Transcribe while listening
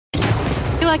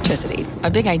Electricity,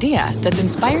 a big idea that's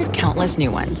inspired countless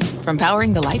new ones. From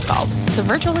powering the light bulb to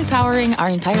virtually powering our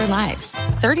entire lives.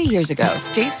 30 years ago,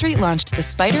 State Street launched the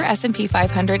Spider S&P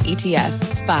 500 ETF,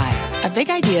 SPY. A big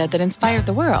idea that inspired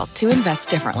the world to invest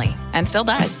differently. And still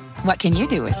does. What can you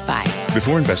do with SPY?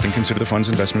 Before investing, consider the fund's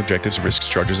investment objectives, risks,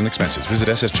 charges, and expenses. Visit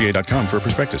ssga.com for a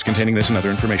prospectus containing this and other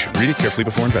information. Read it carefully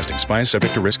before investing. SPY is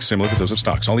subject to risks similar to those of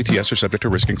stocks. All ETFs are subject to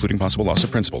risk, including possible loss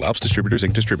of principal. Alps Distributors,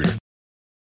 Inc. Distributor.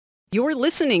 You're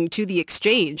listening to The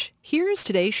Exchange. Here's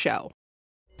today's show.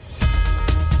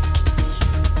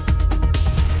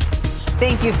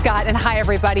 Thank you, Scott, and hi,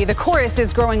 everybody. The chorus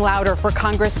is growing louder for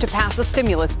Congress to pass a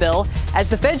stimulus bill, as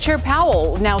the Fed Chair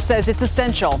Powell now says it's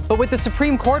essential. But with the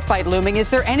Supreme Court fight looming, is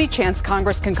there any chance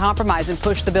Congress can compromise and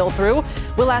push the bill through?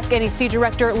 We'll ask NEC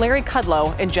Director Larry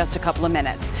Kudlow in just a couple of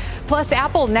minutes. Plus,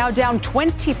 Apple now down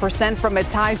 20% from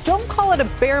its highs. Don't call it a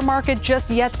bear market just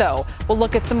yet, though. We'll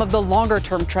look at some of the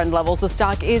longer-term trend levels the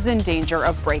stock is in danger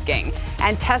of breaking.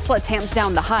 And Tesla tamps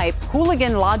down the hype.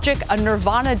 Hooligan logic, a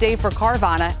Nirvana day for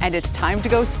Carvana, and it's time to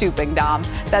go stooping, Dom.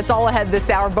 That's all ahead this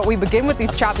hour, but we begin with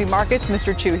these choppy markets.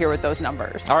 Mr. Chu here with those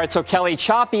numbers. All right, so Kelly,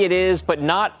 choppy it is, but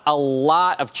not a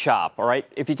lot of chop, all right?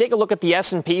 If you take a look at the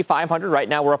S&P 500 right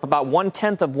now, we're up about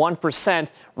 0.1%,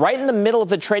 right in the middle of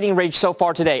the trading range so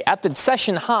far today. At the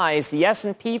session highs, the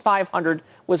S&P 500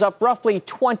 was up roughly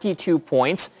 22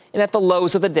 points. And at the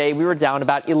lows of the day, we were down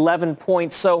about 11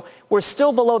 points. So we're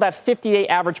still below that 50-day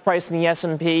average price in the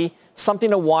S&P.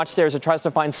 Something to watch there as it tries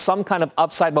to find some kind of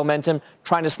upside momentum,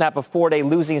 trying to snap a 4-day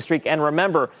losing streak. And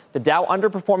remember, the Dow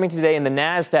underperforming today and the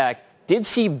NASDAQ did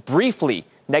see briefly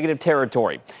negative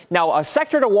territory. Now, a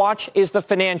sector to watch is the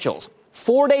financials.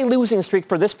 4-day losing streak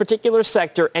for this particular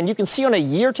sector, and you can see on a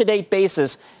year-to-date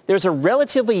basis, there's a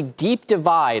relatively deep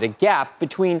divide, a gap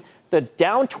between the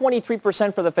down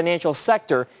 23% for the financial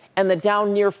sector and the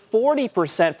down near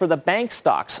 40% for the bank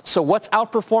stocks. So what's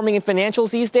outperforming in financials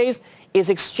these days is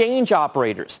exchange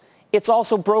operators. It's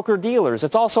also broker-dealers.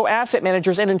 It's also asset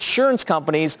managers and insurance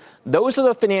companies. Those are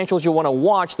the financials you want to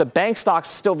watch. The bank stocks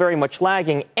still very much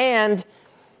lagging, and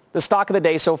the stock of the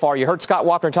day so far, you heard Scott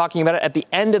Walker talking about it at the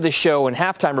end of the show in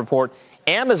halftime report.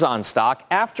 Amazon stock,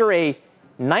 after a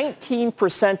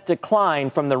 19% decline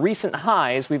from the recent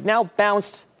highs, we've now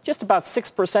bounced just about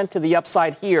 6% to the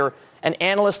upside here. An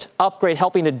analyst upgrade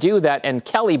helping to do that. And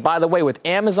Kelly, by the way, with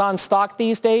Amazon stock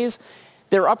these days,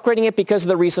 they're upgrading it because of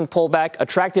the recent pullback,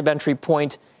 attractive entry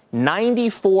point.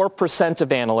 94%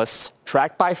 of analysts,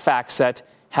 tracked by FactSet,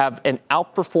 have an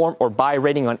outperform or buy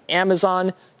rating on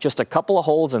Amazon. Just a couple of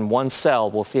holds and one sell.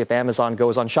 We'll see if Amazon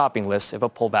goes on shopping lists if a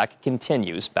pullback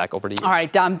continues. Back over to you. All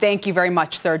right, Dom, thank you very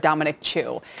much, sir. Dominic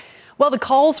Chu. Well, the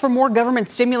calls for more government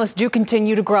stimulus do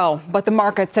continue to grow, but the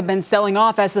markets have been selling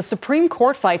off as the Supreme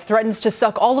Court fight threatens to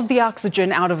suck all of the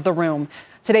oxygen out of the room.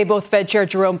 Today, both Fed Chair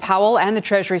Jerome Powell and the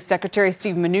Treasury Secretary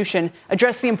Steve Mnuchin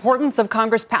addressed the importance of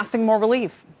Congress passing more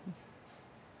relief.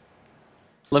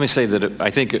 Let me say that I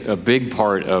think a big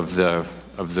part of the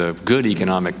good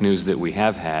economic news that we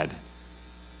have had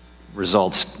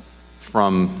results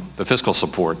from the fiscal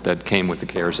support that came with the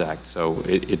CARES Act. So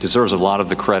it deserves a lot of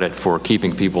the credit for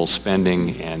keeping people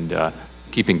spending and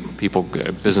keeping people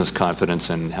business confidence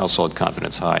and household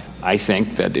confidence high. I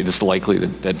think that it is likely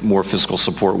that more fiscal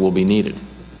support will be needed.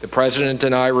 The President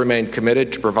and I remain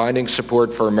committed to providing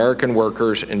support for American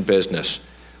workers and business.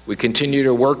 We continue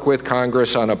to work with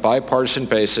Congress on a bipartisan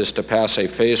basis to pass a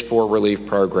Phase 4 relief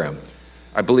program.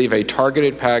 I believe a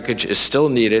targeted package is still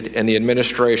needed, and the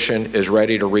administration is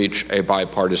ready to reach a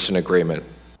bipartisan agreement.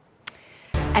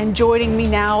 And joining me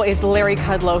now is Larry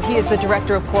Kudlow. He is the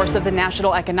director, of course, of the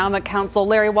National Economic Council.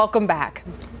 Larry, welcome back.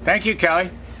 Thank you,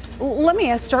 Kelly. Let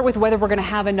me start with whether we're going to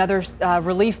have another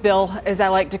relief bill, as I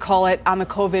like to call it, on the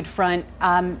COVID front.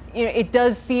 It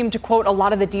does seem to quote a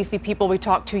lot of the D.C. people we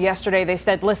talked to yesterday. They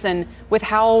said, listen, with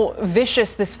how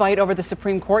vicious this fight over the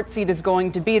Supreme Court seat is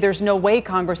going to be, there's no way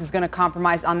Congress is going to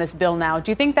compromise on this bill now. Do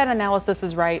you think that analysis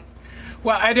is right?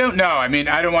 Well, I don't know. I mean,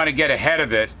 I don't want to get ahead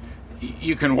of it.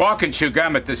 You can walk and chew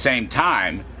gum at the same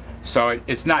time, so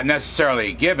it's not necessarily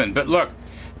a given. But look,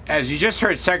 as you just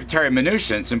heard Secretary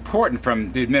Mnuchin, it's important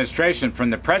from the administration, from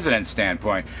the president's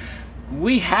standpoint,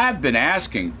 we have been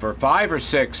asking for 5 or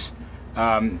 6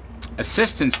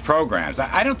 assistance programs.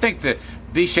 I don't think the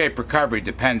V-shaped recovery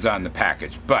depends on the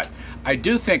package, but I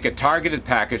do think a targeted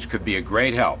package could be a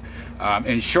great help.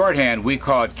 In shorthand, we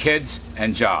call it kids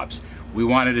and jobs. We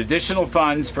wanted additional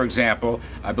funds, for example,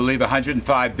 I believe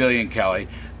 $105 billion, Kelly,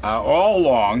 all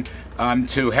along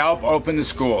to help open the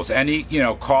schools. Any,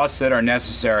 costs that are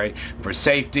necessary for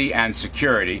safety and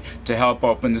security to help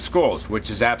open the schools, which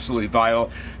is absolutely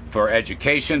vital for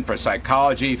education, for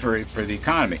psychology, for the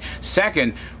economy.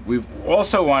 Second, we've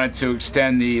also wanted to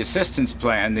extend the assistance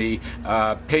plan, the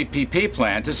PPP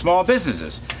plan, to small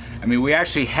businesses. I mean, we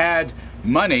actually had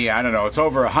money, I don't know, it's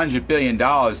over $100 billion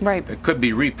that could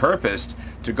be repurposed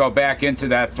to go back into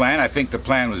that plan. I think the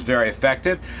plan was very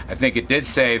effective. I think it did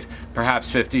save perhaps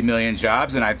 50 million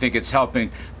jobs, and I think it's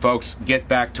helping folks get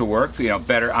back to work,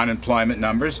 better unemployment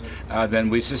numbers than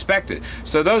we suspected.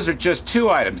 So those are just two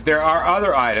items. There are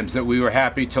other items that we were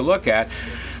happy to look at,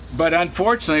 but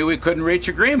unfortunately we couldn't reach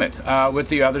agreement with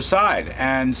the other side.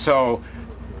 And so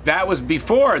that was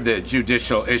before the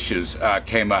judicial issues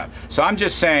came up. So I'm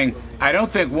just saying, I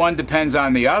don't think one depends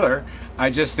on the other. I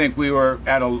just think we were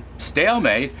at a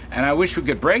stalemate, and I wish we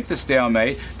could break the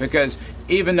stalemate, because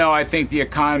even though I think the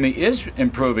economy is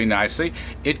improving nicely,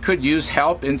 it could use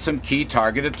help in some key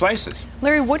targeted places.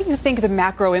 Larry, what do you think the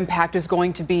macro impact is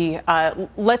going to be?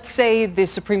 Let's say the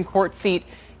Supreme Court seat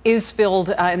is filled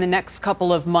in the next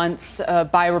couple of months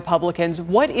by Republicans.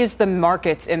 What is the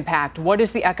market's impact? What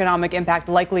is the economic impact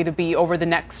likely to be over the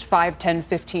next 5, 10,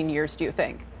 15 years, do you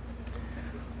think?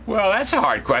 Well, that's a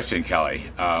hard question,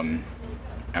 Kelly.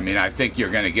 I think you're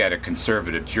going to get a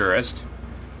conservative jurist.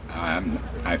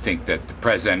 I think that the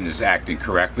president is acting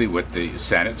correctly with the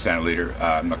Senate Leader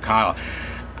McConnell.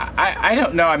 I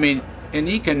don't know. In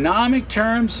economic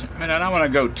terms, I don't want to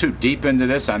go too deep into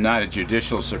this. I'm not a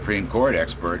judicial Supreme Court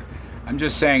expert. I'm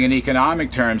just saying in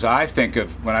economic terms, I think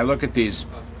of, when I look at these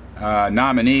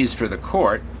nominees for the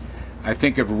court, I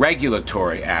think of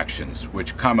regulatory actions,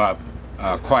 which come up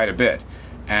quite a bit.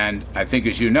 And I think,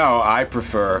 as you know, I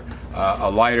prefer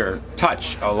a lighter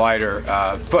touch, a lighter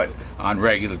foot on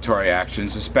regulatory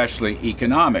actions, especially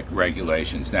economic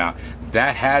regulations. Now,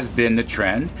 that has been the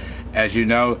trend. As you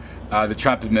know, the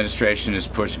Trump administration has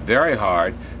pushed very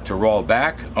hard to roll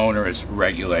back onerous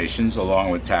regulations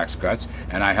along with tax cuts,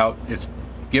 and it's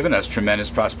given us tremendous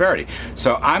prosperity.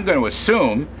 So I'm going to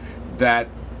assume that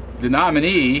the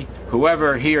nominee,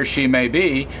 whoever he or she may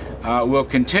be, will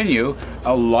continue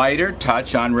a lighter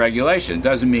touch on regulation.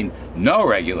 Doesn't mean no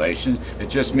regulation. It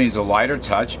just means a lighter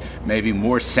touch, maybe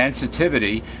more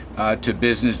sensitivity to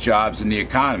business, jobs, and the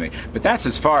economy. But that's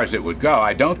as far as it would go.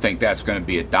 I don't think that's going to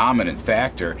be a dominant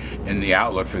factor in the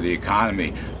outlook for the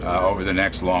economy over the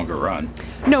next longer run.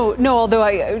 No, although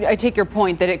I take your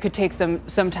point that it could take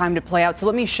some time to play out. So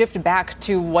let me shift back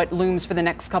to what looms for the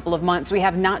next couple of months. We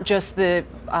have not just the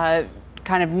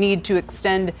kind of need to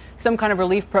extend some kind of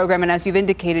relief program, and as you've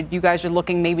indicated, you guys are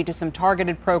looking maybe to some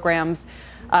targeted programs,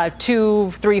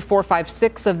 2, 3, 4, 5,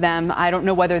 6 of them. I don't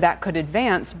know whether that could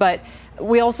advance, but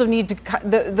we also need to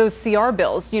those CR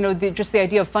bills, just the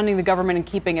idea of funding the government and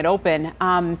keeping it open.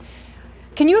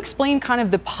 Can you explain kind of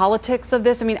the politics of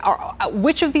this?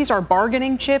 Which of these are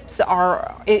bargaining chips?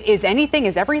 Is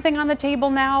everything on the table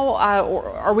now? Or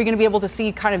are we going to be able to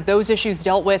see kind of those issues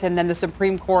dealt with, and then the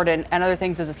Supreme Court and other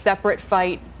things as a separate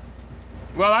fight?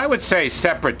 Well, I would say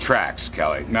separate tracks,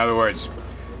 Kelly. In other words,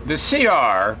 the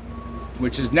CR,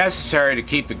 which is necessary to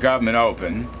keep the government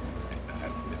open,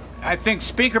 I think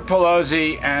Speaker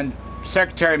Pelosi and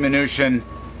Secretary Mnuchin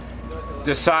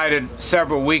decided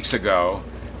several weeks ago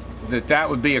that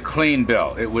would be a clean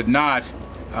bill. It would not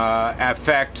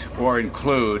affect or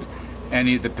include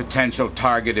any of the potential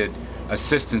targeted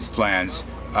assistance plans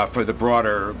for the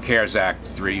broader CARES Act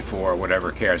 3, 4,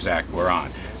 whatever CARES Act we're on.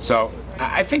 So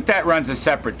I think that runs a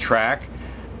separate track.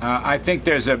 I think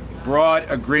there's a broad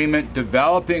agreement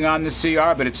developing on the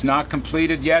CR, but it's not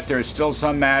completed yet. There are still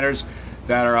some matters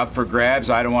that are up for grabs.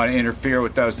 I don't want to interfere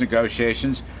with those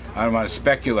negotiations. I don't want to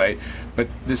speculate. But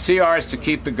the CR is to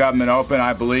keep the government open.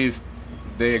 I believe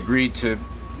they agreed to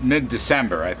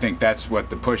mid-December. I think that's what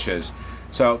the push is.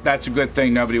 So that's a good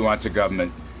thing. Nobody wants a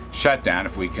government shutdown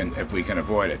if we can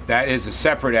avoid it. That is a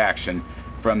separate action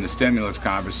from the stimulus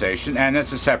conversation, and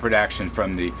that's a separate action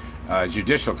from the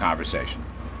judicial conversation.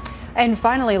 And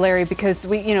finally, Larry, because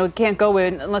we can't go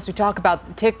in unless we talk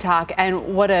about TikTok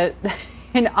and what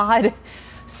an odd,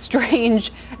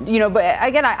 strange, but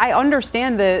again, I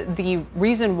understand the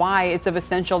reason why it's of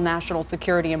essential national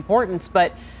security importance,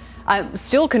 but I'm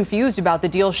still confused about the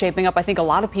deal shaping up. I think a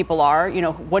lot of people are,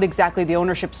 what exactly the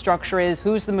ownership structure is,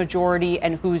 who's the majority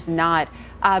and who's not.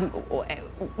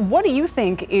 What do you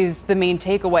think is the main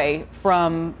takeaway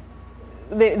from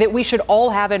that we should all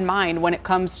have in mind when it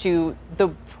comes to the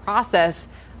process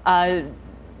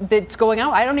that's going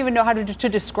on? I don't even know how to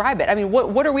describe it.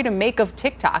 What are we to make of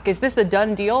TikTok? Is this a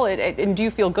done deal, and do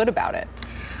you feel good about it?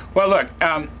 Well, look,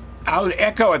 I'll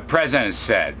echo what the President has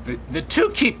said. The two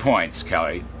key points,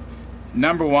 Kelly,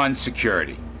 number one,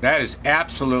 security. That is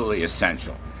absolutely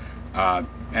essential.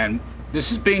 And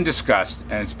this is being discussed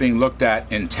and it's being looked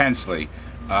at intensely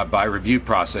by review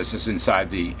processes inside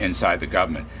the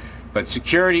government. But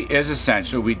security is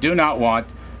essential. We do not want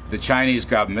the Chinese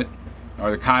government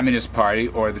or the Communist Party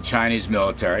or the Chinese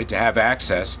military to have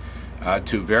access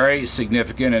to very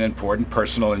significant and important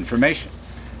personal information,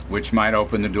 which might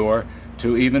open the door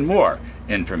to even more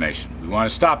information. We want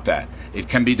to stop that. It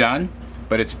can be done,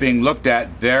 but it's being looked at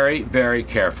very, very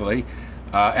carefully.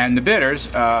 And the bidders,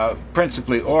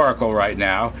 principally Oracle right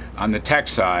now on the tech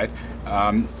side,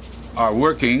 are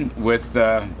working with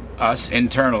us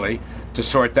internally to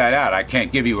sort that out. I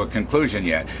can't give you a conclusion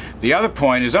yet. The other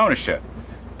point is ownership.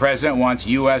 The president wants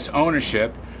U.S.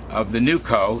 ownership of the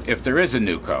NewCo, if there is a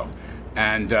NewCo.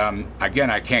 And again,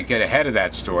 I can't get ahead of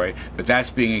that story, but that's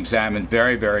being examined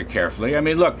very, very carefully. I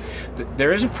mean, look,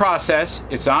 there is a process.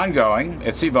 It's ongoing.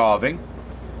 It's evolving.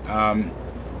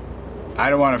 I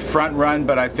don't want to front run,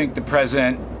 but I think the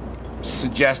president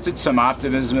suggested some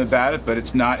optimism about it, but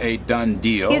it's not a done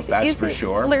deal, that's for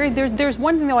sure. Larry, there's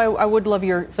one thing, though, I would love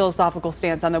your philosophical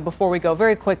stance on, though, before we go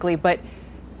very quickly, but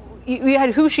you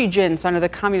had Hu Xijin, son of the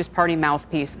Communist Party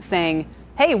mouthpiece, saying,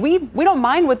 hey, we don't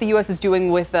mind what the U.S. is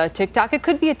doing with TikTok. It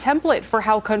could be a template for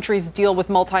how countries deal with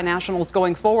multinationals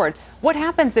going forward. What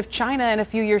happens if China in a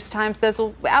few years' time says,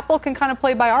 well, Apple can kind of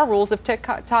play by our rules if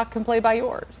TikTok can play by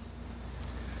yours?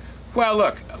 Well,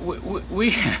 look,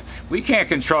 we can't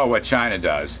control what China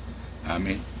does. I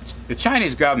mean, the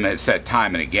Chinese government has said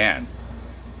time and again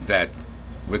that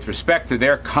with respect to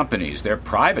their companies, their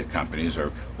private companies,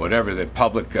 or whatever the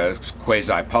public,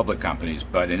 quasi-public companies,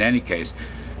 but in any case,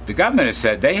 the government has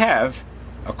said they have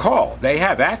a call. They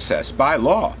have access by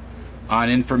law on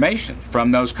information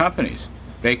from those companies.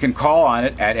 They can call on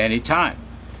it at any time.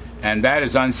 And that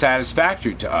is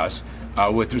unsatisfactory to us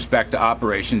with respect to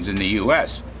operations in the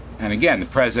U.S. And again, the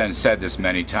president said this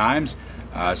many times.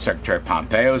 Secretary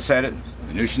Pompeo said it.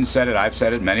 Mnuchin said it. I've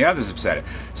said it. Many others have said it.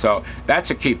 So that's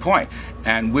a key point.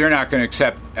 And we're not going to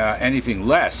accept anything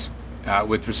less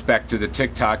with respect to the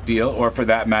TikTok deal or, for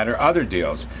that matter, other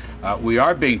deals. We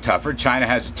are being tougher. China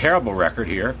has a terrible record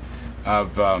here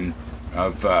of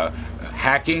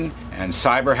hacking and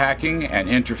cyber hacking and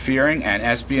interfering and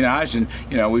espionage. And,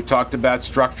 you know, we've talked about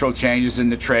structural changes in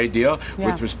the trade deal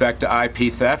with respect to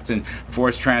IP theft and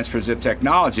forced transfers of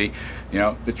technology. You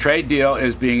know, the trade deal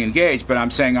is being engaged, but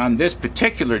I'm saying on this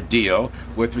particular deal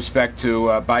with respect to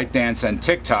ByteDance and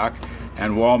TikTok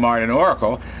and Walmart and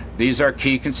Oracle, these are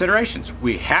key considerations.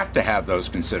 We have to have those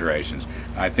considerations.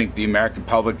 I think the American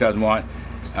public doesn't want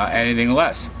anything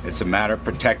less. It's a matter of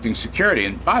protecting security.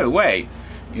 And by the way,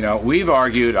 you know,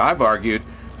 I've argued,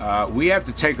 we have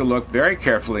to take a look very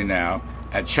carefully now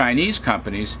at Chinese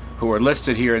companies who are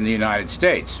listed here in the United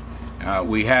States.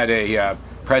 We had a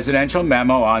presidential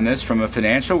memo on this from a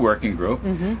financial working group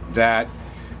that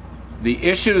the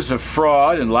issues of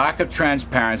fraud and lack of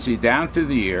transparency down through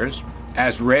the years,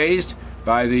 as raised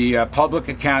by the Public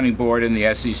Accounting Board and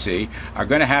the SEC, are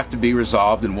going to have to be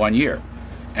resolved in 1 year.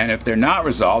 And if they're not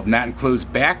resolved, and that includes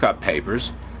backup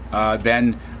papers,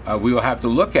 then we will have to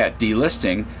look at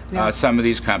delisting some of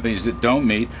these companies that don't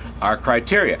meet our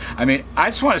criteria. I mean, I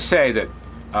just want to say that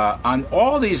on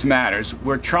all these matters,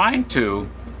 we're trying to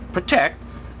protect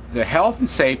the health and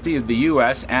safety of the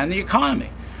U.S. and the economy.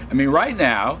 I mean, right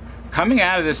now, coming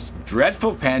out of this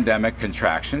dreadful pandemic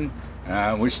contraction,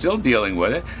 we're still dealing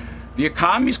with it. The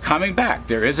economy's coming back.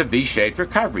 There is a V-shaped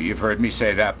recovery. You've heard me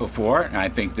say that before, and I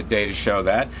think the data show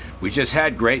that. We just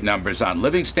had great numbers on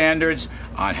living standards,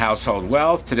 on household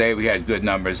wealth. Today we had good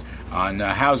numbers on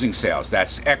housing sales.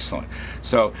 That's excellent.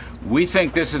 So we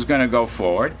think this is going to go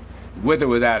forward, with or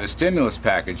without a stimulus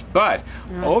package. But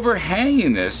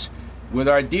overhanging this, with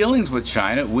our dealings with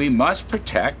China, we must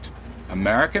protect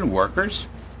American workers,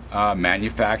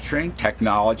 manufacturing,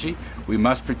 technology. We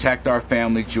must protect our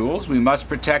family jewels. We must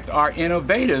protect our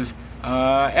innovative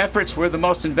efforts. We're the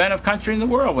most inventive country in the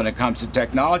world when it comes to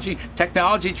technology.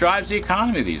 Technology drives the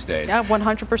economy these days. Yeah,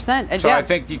 100%. So I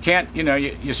think you can't,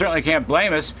 you certainly can't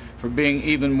blame us for being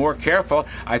even more careful.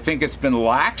 I think it's been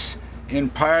lax in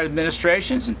prior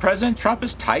administrations, and President Trump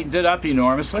has tightened it up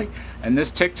enormously. And this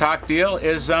TikTok deal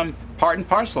is part and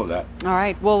parcel of that. All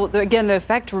right. Well, again, the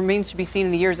effect remains to be seen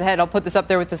in the years ahead. I'll put this up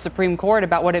there with the Supreme Court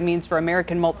about what it means for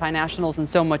American multinationals and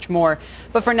so much more.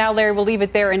 But for now, Larry, we'll leave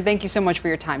it there. And thank you so much for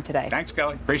your time today. Thanks,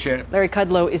 Kelly. Appreciate it. Larry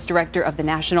Kudlow is director of the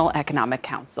National Economic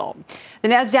Council. The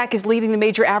NASDAQ is leading the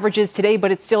major averages today, but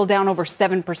it's still down over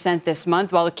 7% this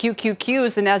month, while the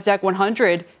QQQs, the NASDAQ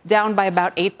 100, down by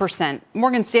about 8%.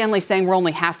 Morgan Stanley saying we're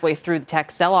only halfway through the tech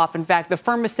sell-off. In fact, the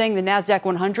firm is saying the NASDAQ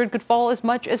 100 could fall as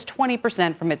much as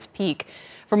 20% from its peak. week.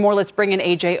 For more, let's bring in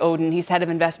AJ Oden. He's head of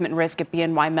investment risk at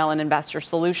BNY Mellon Investor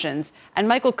Solutions. And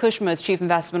Michael Kushma is chief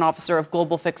investment officer of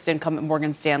global fixed income at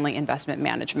Morgan Stanley Investment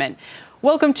Management.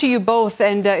 Welcome to you both,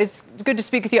 and it's good to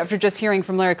speak with you after just hearing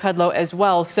from Larry Kudlow as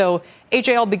well. So,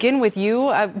 AJ, I'll begin with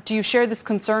you. Do you share this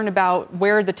concern about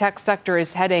where the tech sector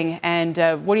is heading, and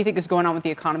what do you think is going on with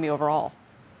the economy overall?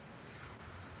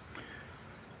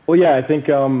 Well, yeah, I think,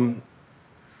 we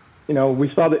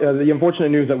saw the unfortunate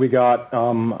news that we got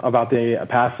about the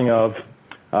passing of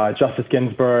Justice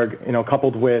Ginsburg,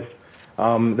 coupled with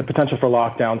the potential for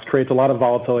lockdowns, creates a lot of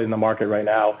volatility in the market right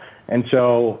now. And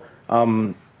so,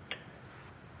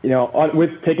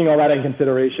 with taking all that in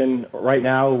consideration, right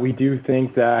now we do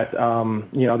think that the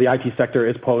IT sector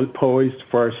is poised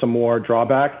for some more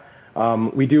drawback.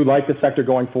 We do like the sector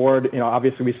going forward.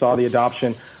 Obviously we saw the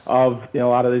adoption of a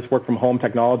lot of this work from home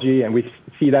technology, and we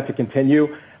see that to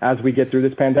continue as we get through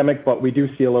this pandemic. But we do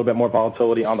see a little bit more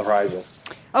volatility on the horizon.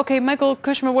 Okay, Michael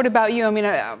Kushma, what about you? I mean,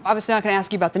 I'm obviously not going to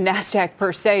ask you about the NASDAQ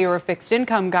per se or a fixed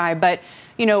income guy, but,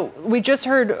 we just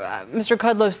heard Mr.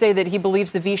 Kudlow say that he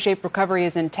believes the V-shaped recovery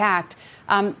is intact.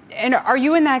 And are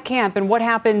you in that camp? And what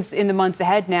happens in the months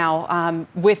ahead now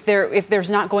if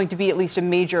there's not going to be at least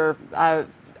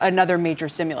another major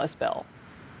stimulus bill?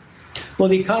 Well,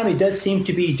 the economy does seem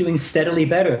to be doing steadily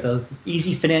better. The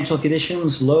easy financial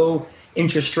conditions, low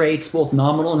interest rates, both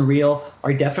nominal and real,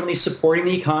 are definitely supporting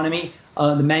the economy.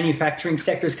 The manufacturing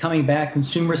sector is coming back.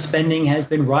 Consumer spending has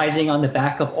been rising on the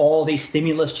back of all these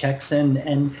stimulus checks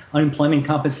and unemployment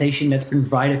compensation that's been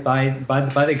provided by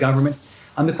the government.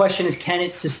 The question is, can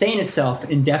it sustain itself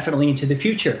indefinitely into the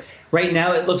future? Right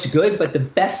now, it looks good, but the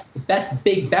best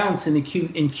big bounce in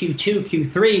Q2,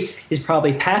 Q3 is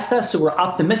probably past us. So we're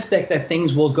optimistic that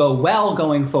things will go well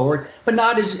going forward, but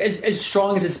not as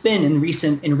strong as it's been in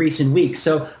recent weeks.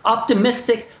 So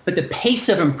optimistic, but the pace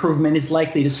of improvement is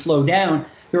likely to slow down.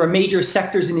 There are major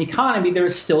sectors in the economy that are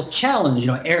still challenged.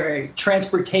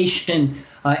 Transportation,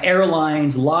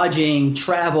 airlines, lodging,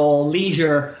 travel,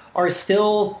 leisure are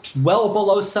still well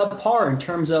below subpar in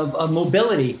terms of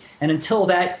mobility. And until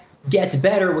that gets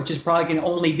better, which is probably going to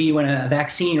only be when a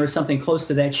vaccine or something close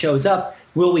to that shows up,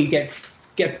 will we get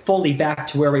fully back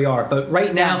to where we are. But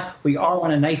right now, we are on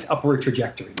a nice upward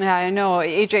trajectory. Yeah, I know.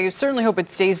 AJ, I certainly hope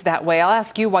it stays that way. I'll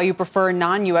ask you why you prefer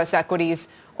non-U.S. equities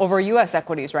over U.S.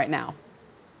 equities right now.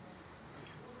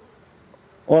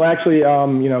 Well, actually,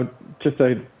 just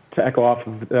to echo off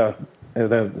of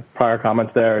the prior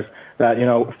comments there, is that,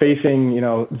 facing,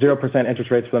 0% interest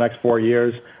rates for the next 4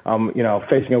 years,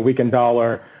 facing a weakened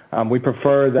dollar, we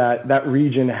prefer that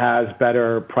region has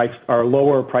better price or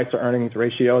lower price to earnings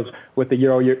ratios with the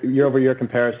year-over-year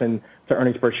comparison to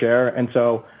earnings per share. And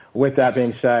so with that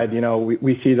being said,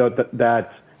 we see that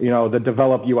the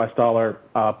developed U.S. dollar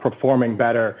performing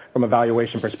better from a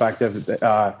valuation perspective.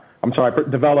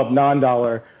 Developed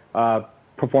non-dollar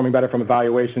performing better from a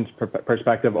valuations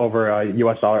perspective over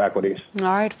U.S. dollar equities. All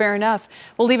right, fair enough.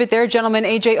 We'll leave it there, gentlemen.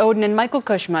 AJ Oden and Michael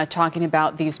Kushma talking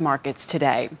about these markets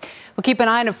today. We'll keep an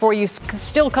eye on it for you.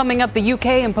 Still coming up, the UK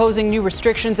imposing new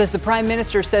restrictions as the Prime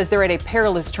Minister says they're at a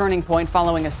perilous turning point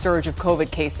following a surge of COVID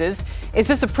cases. Is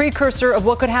this a precursor of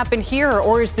what could happen here,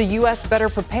 or is the U.S. better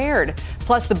prepared?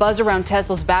 Plus, the buzz around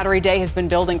Tesla's Battery Day has been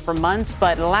building for months,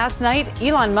 but last night,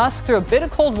 Elon Musk threw a bit of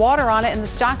cold water on it and the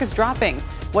stock is dropping.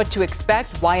 What to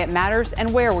expect, why it matters,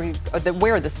 and where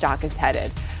the stock is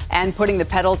headed. And putting the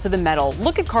pedal to the metal.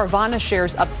 Look at Carvana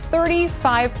shares up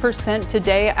 35%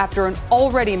 today after an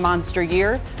already monster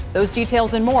year. Those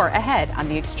details and more ahead on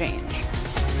The Exchange.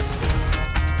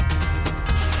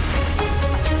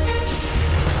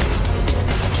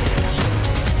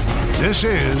 This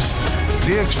is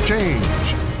The Exchange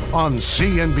on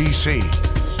CNBC.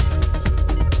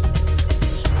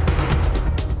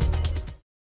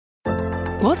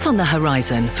 What's on the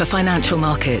horizon for financial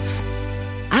markets?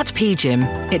 At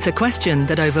PGIM, it's a question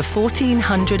that over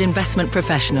 1,400 investment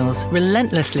professionals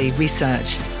relentlessly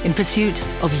research in pursuit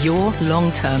of your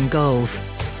long-term goals.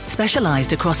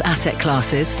 Specialized across asset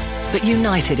classes, but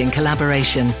united in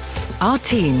collaboration, our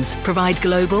teams provide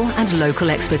global and local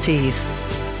expertise.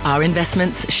 Our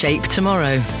investments shape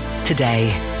tomorrow, today.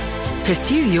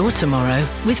 Pursue your tomorrow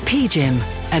with PGIM,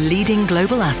 a leading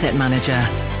global asset manager.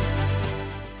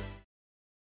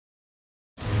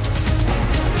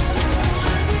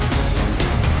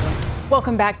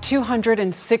 Welcome back.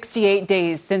 268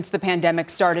 days since the pandemic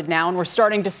started now, and we're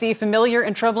starting to see familiar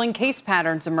and troubling case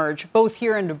patterns emerge, both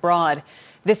here and abroad.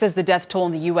 This as the death toll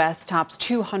in the U.S. tops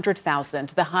 200,000,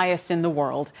 the highest in the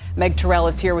world. Meg Terrell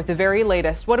is here with the very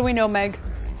latest. What do we know, Meg?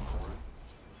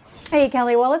 Hey,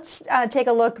 Kelly. Well, let's take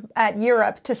a look at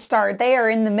Europe to start. They are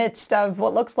in the midst of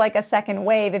what looks like a second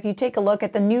wave. If you take a look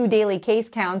at the new daily case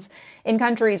counts in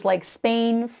countries like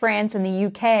Spain, France, and the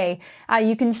UK,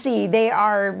 you can see they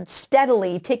are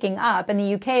steadily ticking up. And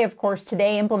the UK, of course,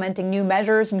 today implementing new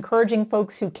measures, encouraging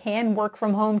folks who can work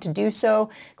from home to do so,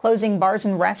 closing bars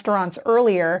and restaurants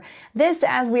earlier. This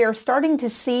as we are starting to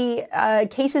see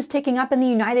cases ticking up in the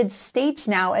United States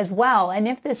now as well. And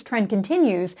if this trend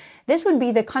continues, this would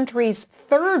be the country's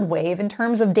third wave in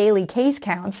terms of daily case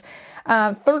counts.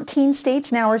 13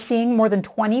 states now are seeing more than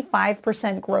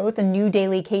 25% growth in new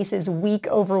daily cases week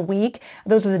over week.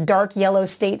 Those are the dark yellow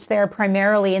states there,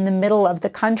 primarily in the middle of the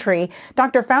country.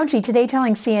 Dr. Fauci today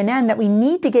telling CNN that we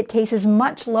need to get cases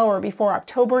much lower before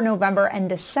October, November, and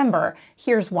December.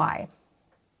 Here's why.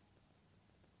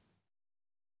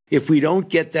 If we don't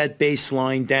get that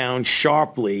baseline down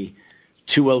sharply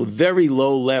to a very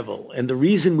low level, and the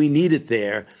reason we need it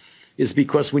there is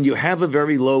because when you have a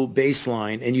very low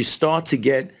baseline and you start to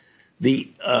get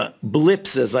the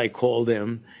blips, as I call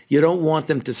them, you don't want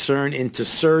them to turn into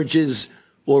surges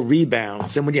or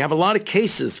rebounds. And when you have a lot of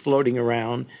cases floating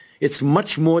around, it's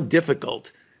much more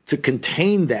difficult to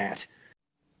contain that.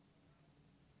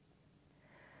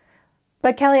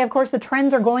 But Kelly, of course, the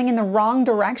trends are going in the wrong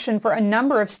direction for a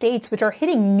number of states, which are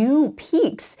hitting new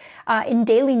peaks in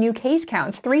daily new case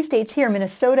counts. 3 states here,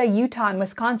 Minnesota, Utah, and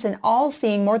Wisconsin, all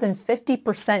seeing more than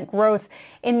 50% growth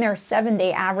in their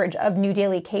 7-day average of new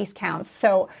daily case counts.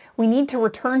 So we need to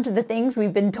return to the things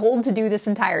we've been told to do this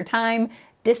entire time: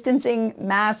 distancing,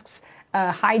 masks,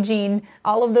 hygiene,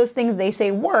 all of those things they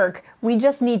say work. We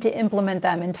just need to implement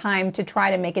them in time to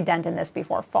try to make a dent in this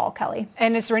before fall, Kelly.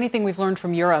 And is there anything we've learned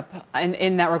from Europe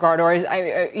in that regard, or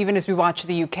even as we watch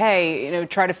the UK,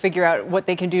 try to figure out what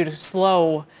they can do to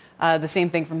slow the same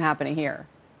thing from happening here?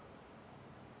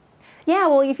 Yeah,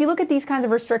 well, if you look at these kinds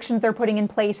of restrictions they're putting in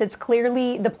place, it's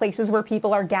clearly the places where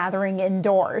people are gathering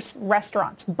indoors: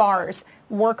 restaurants, bars,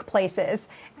 workplaces.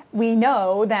 We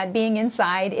know that being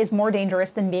inside is more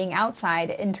dangerous than being outside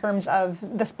in terms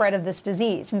of the spread of this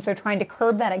disease. And so trying to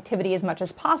curb that activity as much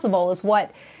as possible is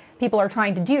what people are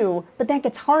trying to do. But that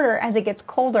gets harder as it gets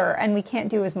colder, and we can't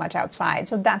do as much outside.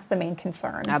 So that's the main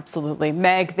concern. Absolutely.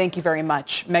 Meg, thank you very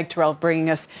much. Meg Terrell bringing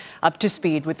us up to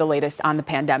speed with the latest on the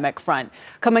pandemic front.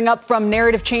 Coming up, from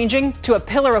narrative changing to a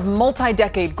pillar of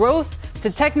multi-decade growth to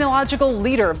technological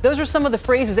leader. Those are some of the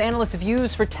phrases analysts have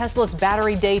used for Tesla's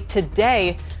battery day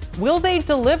today. Will they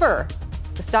deliver?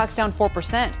 The stock's down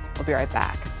 4%. We'll be right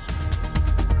back.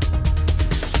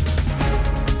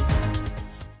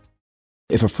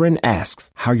 If a friend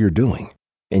asks how you're doing,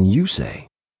 and you say,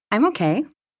 I'm okay,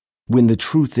 when the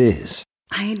truth is,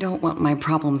 I don't want my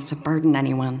problems to burden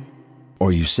anyone.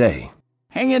 Or you say,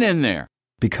 hang it in there.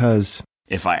 Because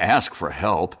if I ask for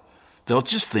help, they'll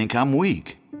just think I'm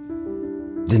weak.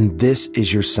 Then this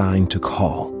is your sign to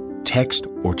call, text,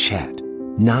 or chat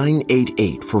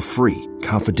 988 for free,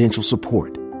 confidential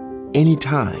support.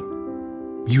 Anytime.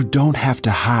 You don't have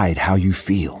to hide how you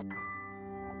feel.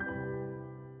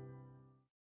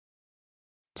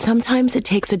 Sometimes it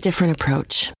takes a different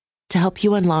approach to help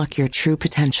you unlock your true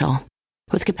potential.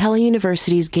 With Capella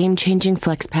University's game-changing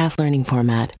FlexPath learning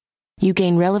format, you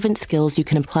gain relevant skills you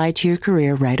can apply to your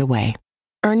career right away.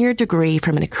 Earn your degree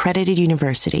from an accredited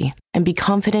university and be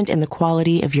confident in the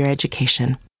quality of your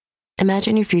education.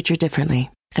 Imagine your future differently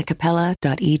at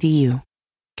capella.edu.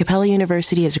 Capella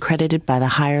University is accredited by the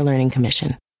Higher Learning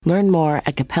Commission. Learn more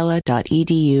at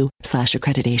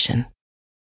capella.edu/accreditation.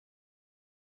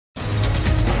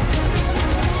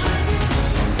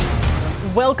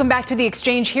 Welcome back to The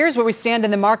Exchange. Here's where we stand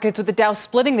in the markets, with the Dow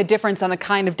splitting the difference on the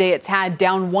kind of day it's had,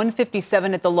 down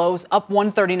 157 at the lows, up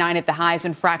 139 at the highs,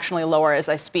 and fractionally lower as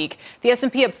I speak. The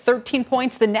S&P up 13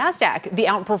 points. The NASDAQ, the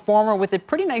outperformer, with a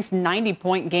pretty nice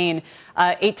 90-point gain,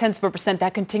 0.8%.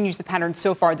 That continues the pattern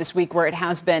so far this week, where it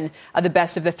has been the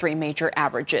best of the 3 major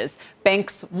averages.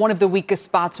 Banks, one of the weakest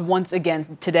spots once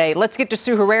again today. Let's get to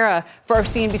Sue Herrera for our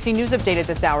CNBC News update at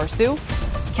this hour. Sue?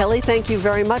 Kelly, thank you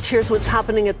very much. Here's what's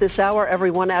happening at this hour,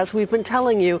 everyone. As we've been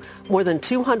telling you, more than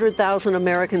 200,000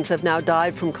 Americans have now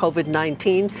died from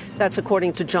COVID-19. That's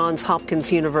according to Johns Hopkins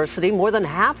University. More than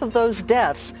half of those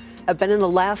deaths have been in the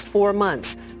last 4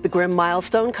 months. The grim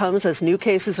milestone comes as new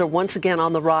cases are once again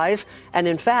on the rise. And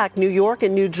in fact, New York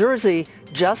and New Jersey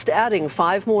just adding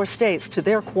 5 more states to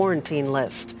their quarantine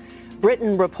list.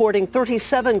 Britain reporting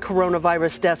 37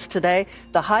 coronavirus deaths today,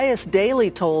 the highest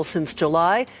daily toll since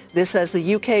July. This as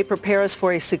the UK prepares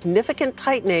for a significant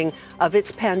tightening of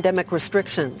its pandemic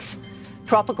restrictions.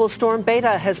 Tropical storm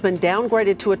Beta has been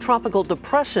downgraded to a tropical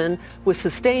depression with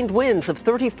sustained winds of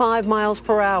 35 miles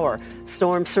per hour.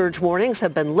 Storm surge warnings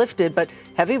have been lifted, but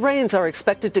heavy rains are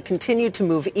expected to continue to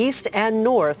move east and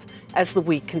north as the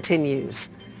week continues.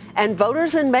 And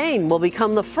voters in Maine will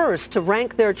become the first to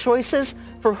rank their choices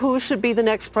for who should be the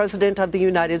next president of the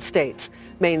United States.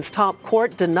 Maine's top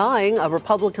court denying a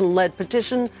Republican-led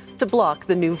petition to block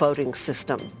the new voting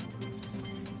system.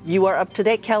 You are up to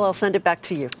date, Kel. I'll send it back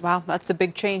to you. Wow, that's a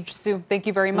big change, Sue. Thank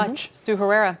you very much, Sue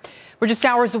Herrera. We're just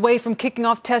hours away from kicking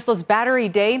off Tesla's Battery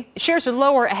Day. Shares are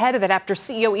lower ahead of it after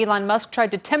CEO Elon Musk tried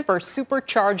to temper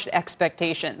supercharged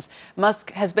expectations.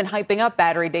 Musk has been hyping up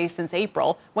Battery Day since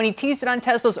April when he teased it on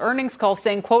Tesla's earnings call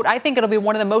saying, quote, "I think it'll be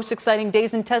one of the most exciting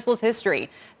days in Tesla's history."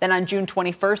 Then on June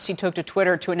 21st, he took to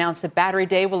Twitter to announce that Battery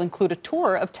Day will include a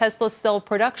tour of Tesla's cell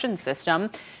production system.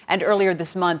 And earlier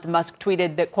this month, Musk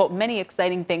tweeted that, quote, "Many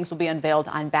exciting things will be unveiled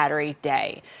on Battery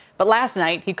Day." But last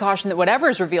night, he cautioned that whatever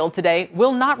is revealed today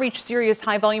will not reach serious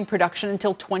high-volume production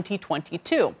until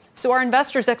 2022. So are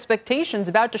investors' expectations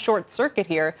about to short-circuit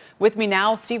here? With me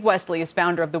now, Steve Wesley is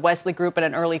founder of the Wesley Group and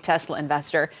an early Tesla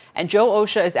investor, and Joe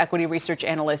Osha is equity research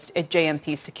analyst at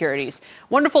JMP Securities.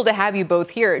 Wonderful to have you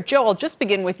both here. Joe, I'll just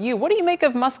begin with you. What do you make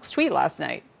of Musk's tweet last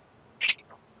night?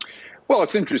 Well,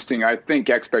 it's interesting. I think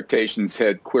expectations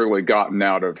had clearly gotten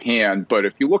out of hand. But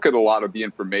if you look at a lot of the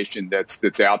information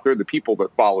that's out there, the people that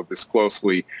follow this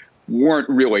closely weren't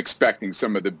really expecting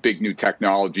some of the big new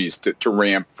technologies to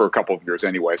ramp for a couple of years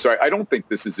anyway. So I don't think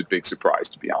this is a big surprise,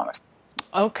 to be honest.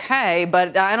 Okay,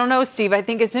 but I don't know, Steve. I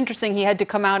think it's interesting he had to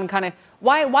come out and kind of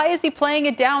why is he playing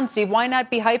it down, Steve? Why not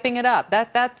be hyping it up?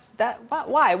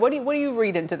 Why? What do you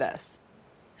read into this?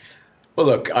 Well,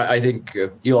 look, I think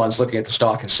Elon's looking at the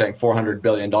stock and saying $400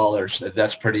 billion.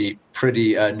 That's pretty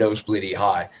nosebleedy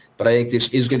high. But I think this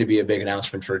is going to be a big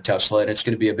announcement for Tesla, and it's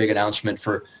going to be a big announcement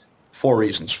for 4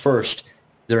 reasons. First,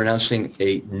 they're announcing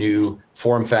a new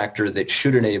form factor that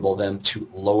should enable them to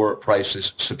lower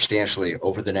prices substantially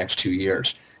over the next 2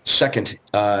 years. Second,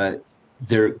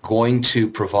 they're going to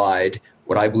provide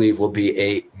what I believe will be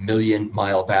a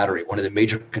million-mile battery. One of the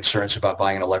major concerns about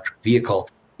buying an electric vehicle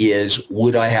is,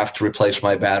 would I have to replace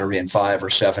my battery in 5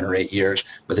 or 7 or 8 years?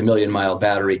 With a million-mile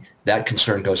battery, that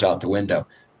concern goes out the window.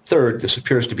 Third, this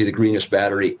appears to be the greenest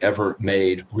battery ever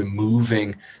made,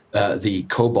 removing the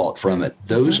cobalt from it.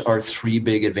 Those are 3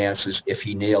 big advances. If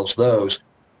he nails those,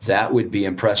 that would be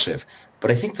impressive. But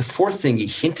I think the fourth thing he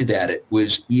hinted at it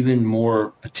was even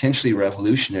more potentially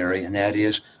revolutionary, and that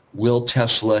is, will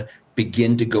Tesla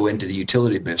begin to go into the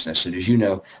utility business? And as you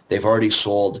know, they've already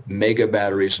sold mega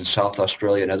batteries in South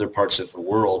Australia and other parts of the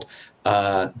world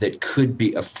that could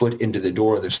be a foot into the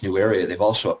door of this new area. They've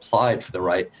also applied for the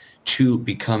right to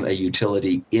become a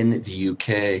utility in the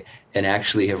UK and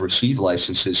actually have received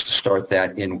licenses to start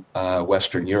that in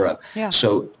Western Europe. Yeah.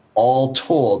 So all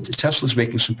told, Tesla's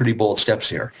making some pretty bold steps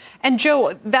here. And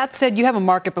Joe, that said, you have a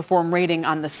market perform rating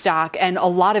on the stock, and a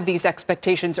lot of these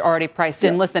expectations are already priced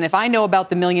in. Listen, if I know about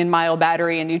the million-mile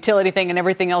battery and utility thing and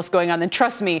everything else going on, then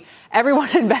trust me, everyone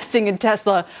investing in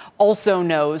Tesla also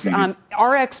knows.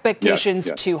 Are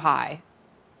expectations too high?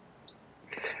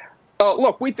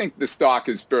 Look, we think the stock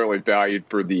is fairly valued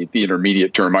for the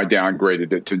intermediate term. I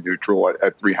downgraded it to neutral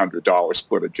at $300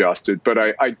 split adjusted.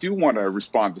 But I do want to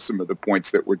respond to some of the points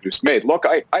that were just made. Look,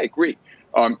 I agree.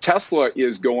 Tesla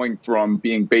is going from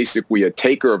being basically a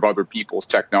taker of other people's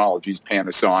technologies,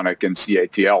 Panasonic and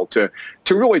CATL,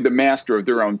 to really the master of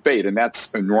their own fate. And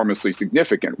that's enormously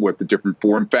significant with the different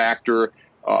form factor,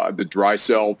 the dry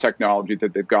cell technology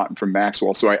that they've gotten from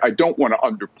Maxwell. So I don't want to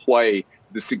underplay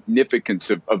the significance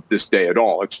of this day at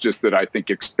all. It's just that I think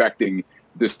expecting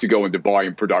this to go into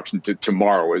volume production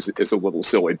tomorrow is a little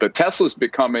silly. But Tesla's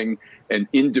becoming an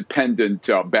independent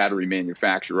battery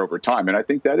manufacturer over time, and I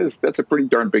think that's a pretty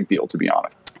darn big deal, to be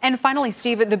honest. And finally,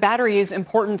 Steve, the battery's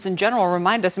importance in general,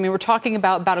 remind us, I mean, we're talking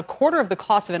about a quarter of the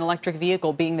cost of an electric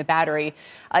vehicle being the battery.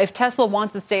 If Tesla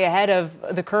wants to stay ahead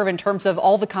of the curve in terms of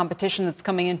all the competition that's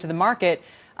coming into the market,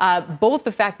 both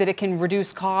the fact that it can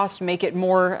reduce cost, make it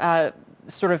more a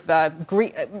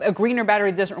greener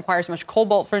battery that doesn't require as much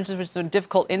cobalt, for instance, which is a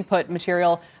difficult input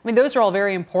material. I mean, those are all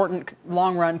very important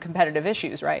long-run competitive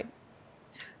issues, right?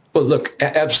 Well, look,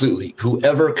 absolutely.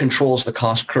 Whoever controls the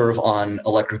cost curve on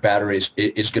electric batteries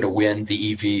is going to win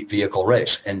the EV vehicle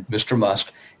race. And Mr.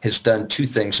 Musk has done 2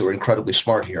 things that were incredibly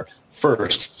smart here.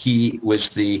 First, he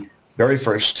was the very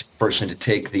first person to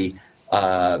take the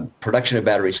production of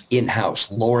batteries in-house,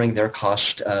 lowering their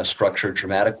cost structure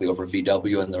dramatically over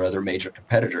VW and their other major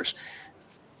competitors.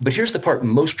 But here's the part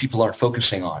most people aren't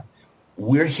focusing on.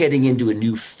 We're heading into a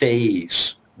new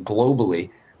phase globally,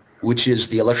 which is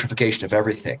the electrification of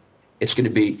everything. It's going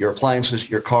to be your appliances,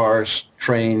 your cars,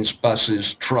 trains,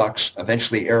 buses, trucks,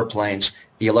 eventually airplanes,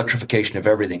 the electrification of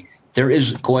everything. There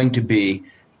is going to be,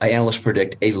 analysts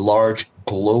predict, a large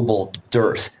global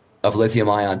dearth of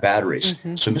lithium-ion batteries.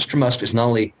 Mm-hmm. So Mr. Musk is not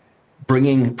only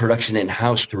bringing production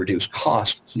in-house to reduce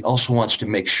cost, he also wants to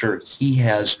make sure he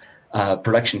has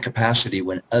production capacity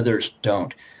when others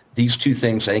don't. These two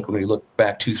things, I think when we look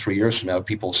back 2-3 years from now,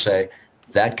 people say,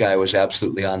 that guy was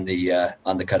absolutely on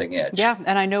the cutting edge. Yeah,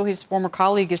 and I know his former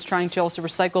colleague is trying to also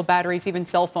recycle batteries, even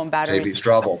cell phone batteries. J.B.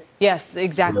 Straubel. Yes,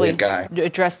 exactly. Guy. To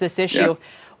address this issue. Yeah.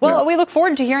 Well, we look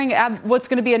forward to hearing what's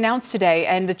going to be announced today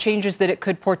and the changes that it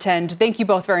could portend. Thank you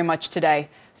both very much today.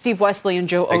 Steve Wesley and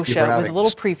Joe Osha with a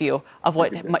little preview of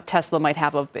what Tesla might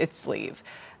have up its sleeve.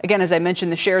 Again, as I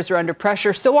mentioned, the shares are under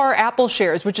pressure. So are Apple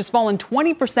shares, which has fallen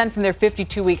 20% from their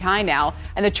 52-week high now.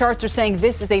 And the charts are saying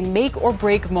this is a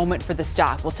make-or-break moment for the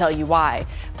stock. We'll tell you why.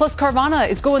 Plus, Carvana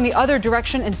is going the other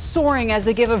direction and soaring as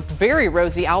they give a very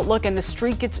rosy outlook, and the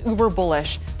street gets uber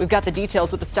bullish. We've got the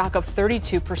details with the stock up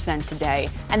 32% today.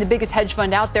 And the biggest hedge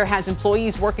fund out there has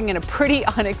employees working in a pretty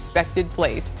unexpected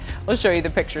place. We'll show you the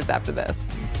pictures after this.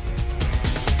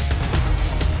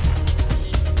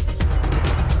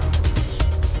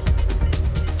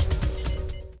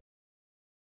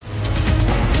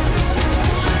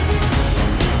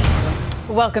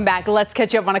 Welcome back. Let's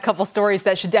catch you up on a couple stories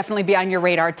that should definitely be on your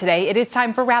radar today. It is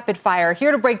time for Rapid Fire. Here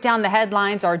to break down the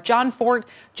headlines are John Fort,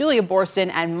 Julia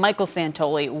Boorstin, and Michael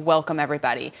Santoli. Welcome,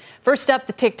 everybody. First up,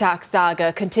 the TikTok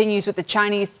saga continues with the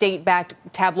Chinese state-backed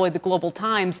tabloid The Global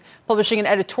Times publishing an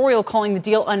editorial calling the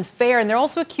deal unfair, and they're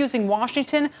also accusing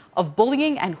Washington of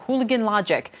bullying and hooligan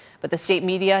logic. But the state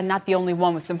media, not the only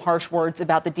one with some harsh words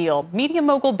about the deal. Media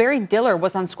mogul Barry Diller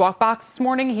was on Squawk Box this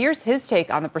morning. Here's his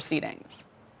take on the proceedings.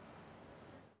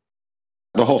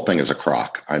 The whole thing is a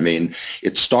crock. I mean,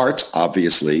 it starts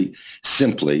obviously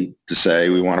simply to say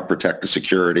we want to protect the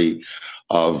security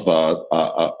of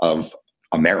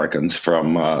Americans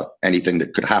from anything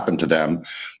that could happen to them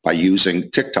by using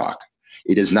TikTok.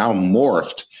 It is now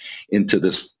morphed into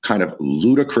this kind of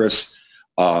ludicrous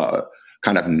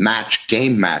kind of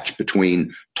game match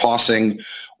between tossing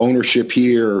ownership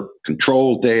here,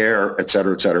 control there, et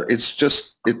cetera, et cetera. It's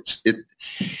just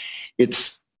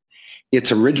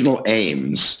its original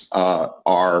aims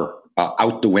are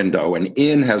out the window, and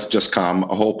in has just come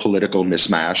a whole political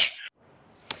mismatch.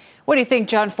 What do you think,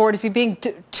 John Ford? Is he being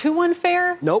too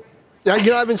unfair? Nope.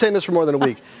 I've been saying this for more than a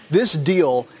week. This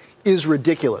deal is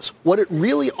ridiculous. What it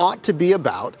really ought to be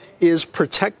about is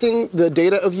protecting the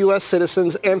data of U.S.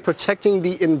 citizens and protecting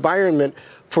the environment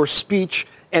for speech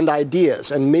and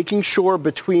ideas, and making sure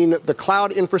between the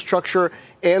cloud infrastructure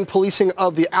and policing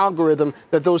of the algorithm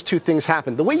that those two things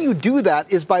happen. The way you do that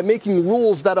is by making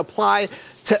rules that apply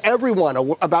to everyone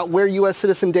about where U.S.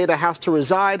 citizen data has to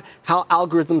reside, how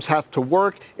algorithms have to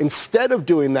work. Instead of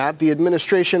doing that, the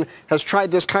administration has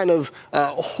tried this kind of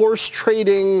horse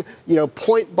trading,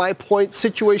 point by point,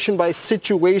 situation by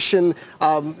situation,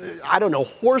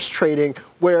 horse trading,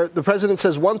 where the president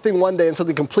says one thing one day and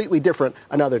something completely different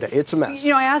another day. It's a mess.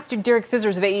 I asked Derek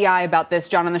Scissors of AEI about this,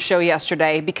 John, on the show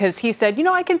yesterday, because he said,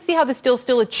 I can see how this deal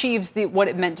still achieves what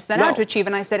it meant to set out to achieve.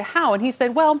 And I said, how? And he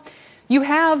said, well, you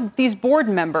have these board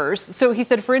members. So he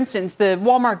said, for instance, the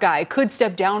Walmart guy could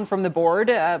step down from the board,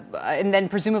 and then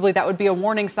presumably that would be a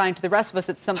warning sign to the rest of us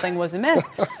that something was amiss.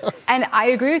 And I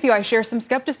agree with you. I share some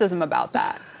skepticism about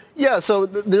that. Yeah, so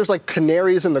there's like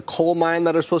canaries in the coal mine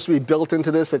that are supposed to be built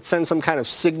into this that send some kind of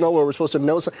signal where we're supposed to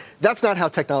know. That's not how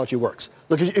technology works.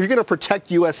 Look, if you're going to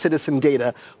protect U.S. citizen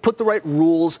data, put the right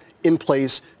rules in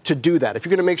place to do that. If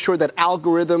you're going to make sure that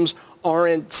algorithms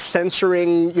aren't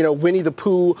censoring, Winnie the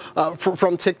Pooh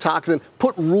from TikTok, then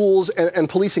put rules and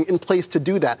policing in place to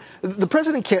do that. The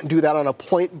president can't do that on a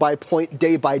point-by-point,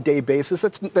 day-by-day basis.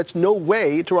 That's no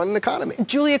way to run an economy.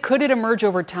 Julia, could it emerge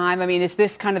over time? I mean, is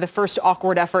this kind of the first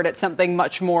awkward effort at something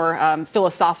much more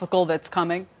philosophical that's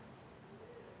coming?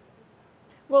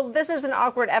 Well, this is an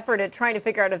awkward effort at trying to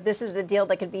figure out if this is the deal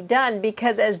that could be done,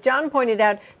 because as John pointed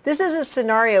out, this is a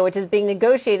scenario which is being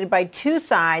negotiated by two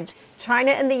sides,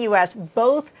 China and the U.S.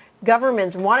 Both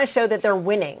governments want to show that they're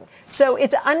winning. So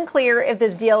it's unclear if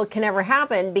this deal can ever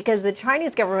happen, because the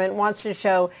Chinese government wants to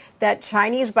show that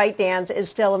Chinese ByteDance is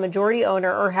still a majority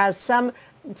owner or has some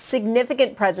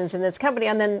significant presence in this company.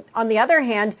 And then on the other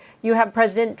hand, you have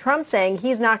President Trump saying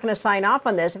he's not going to sign off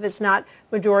on this if it's not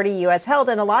majority U.S. held.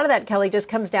 And a lot of that, Kelly, just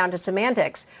comes down to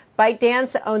semantics.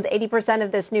 ByteDance owns 80%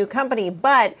 of this new company.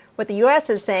 But what the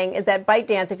U.S. is saying is that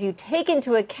ByteDance, if you take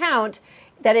into account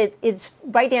that it's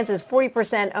ByteDance is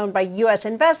 40% owned by U.S.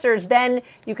 investors, then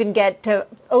you can get to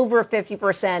over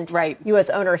 50% U.S.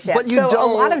 ownership. But so a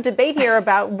lot of debate here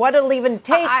about what it'll even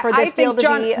take for this deal to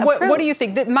be approved. What do you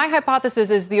think? My hypothesis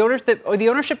is the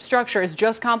ownership structure is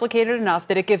just complicated enough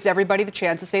that it gives everybody the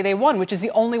chance to say they won, which is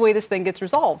the only way this thing gets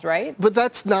resolved, right? But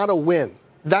that's not a win.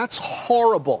 That's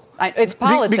horrible. It's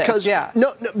politics,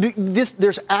 because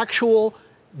there's actual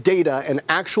data and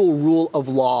actual rule of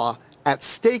law at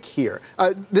stake here.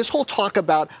 This whole talk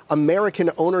about American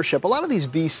ownership, a lot of these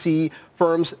VC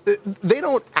firms, they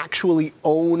don't actually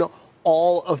own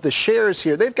all of the shares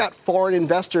here. They've got foreign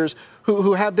investors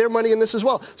who have their money in this as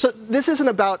well. So this isn't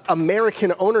about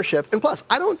American ownership. And plus,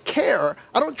 I don't care.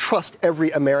 I don't trust every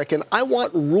American. I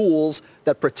want rules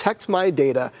that protect my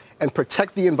data and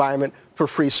protect the environment for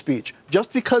free speech.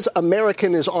 Just because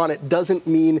American is on it doesn't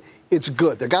mean it's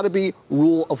good. There got to be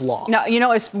rule of law. No,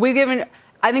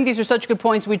 I think these are such good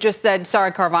points. We just said,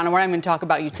 sorry, Carvana, we're not even going to talk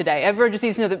about you today. Everyone just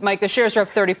needs to know that, Mike, the shares are up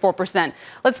 34%.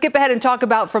 Let's skip ahead and talk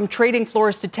about from trading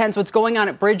floors to tents, what's going on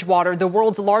at Bridgewater. The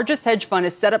world's largest hedge fund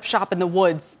has set up shop in the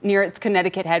woods near its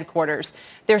Connecticut headquarters.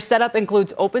 Their setup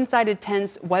includes open-sided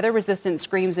tents, weather-resistant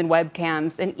screens and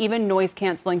webcams, and even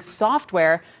noise-canceling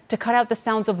software to cut out the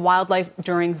sounds of wildlife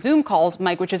during Zoom calls,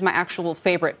 Mike, which is my actual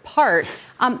favorite part.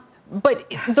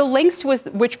 But the lengths with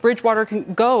which Bridgewater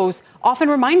goes often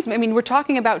reminds me, we're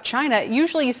talking about China.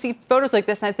 Usually you see photos like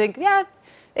this and I think,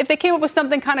 if they came up with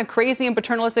something kind of crazy and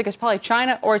paternalistic, it's probably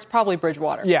China or it's probably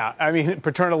Bridgewater. Yeah,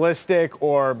 paternalistic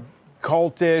or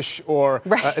cultish or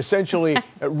essentially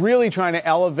really trying to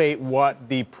elevate what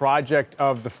the project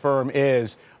of the firm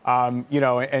is,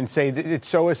 and say that it's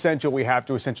so essential we have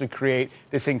to essentially create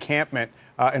this encampment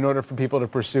in order for people to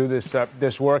pursue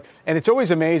this work. And it's always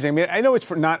amazing. I know it's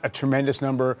for not a tremendous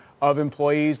number of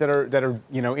employees that are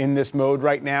in this mode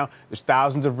right now. There's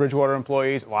thousands of Bridgewater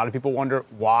employees. A lot of people wonder,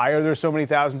 why are there so many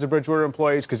thousands of Bridgewater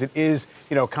employees? Because it is,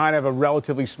 kind of a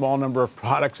relatively small number of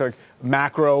products, like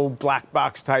macro black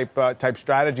box type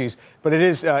strategies. But it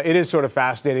is sort of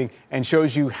fascinating and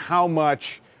shows you how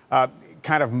much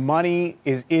kind of money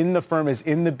is in the firm, is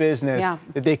in the business,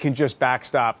 that they can just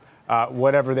backstop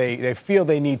whatever they feel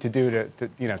they need to do to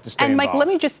stay And Mike, involved. let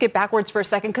me just skip backwards for a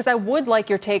second, because I would like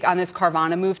your take on this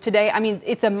Carvana move today.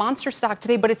 It's a monster stock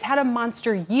today, but it's had a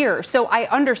monster year. So I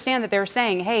understand that they're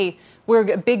saying, hey,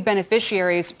 we're big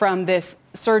beneficiaries from this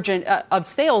surge of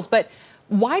sales. But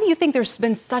why do you think there's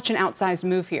been such an outsized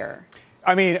move here?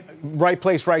 Right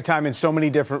place, right time in so many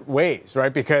different ways,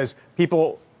 right? Because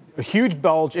a huge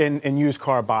bulge in used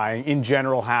car buying in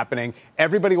general happening.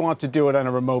 Everybody wants to do it on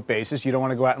a remote basis. You don't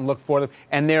want to go out and look for them.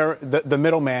 And they're the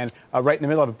middleman right in the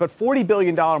middle of it. But $40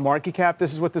 billion market cap,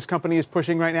 this is what this company is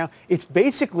pushing right now. It's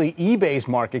basically eBay's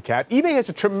market cap. eBay has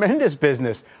a tremendous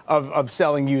business of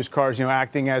selling used cars,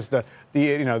 acting as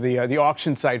the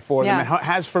auction site for them, and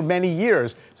has for many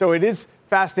years. So it is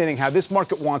fascinating how this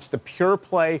market wants the pure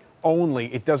play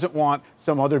only. It doesn't want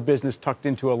some other business tucked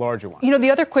into a larger one.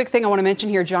 The other quick thing I want to mention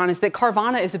here, John, is that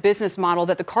Carvana is a business model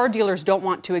that the car dealers don't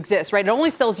want to exist, right? It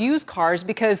only sells used cars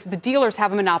because the dealers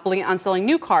have a monopoly on selling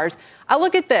new cars. I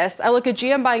look at this. I look at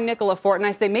GM buying Nikola Ford, and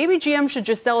I say maybe GM should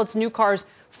just sell its new cars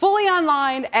fully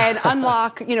online and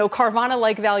unlock,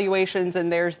 Carvana-like valuations,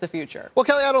 and there's the future. Well,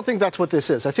 Kelly, I don't think that's what this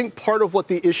is. I think part of what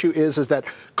the issue is that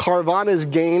Carvana's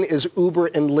gain is Uber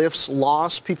and Lyft's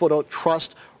loss. People don't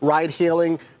trust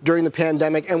ride-hailing during the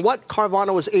pandemic. And what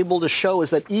Carvana was able to show is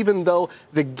that even though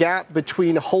the gap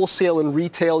between wholesale and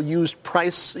retail used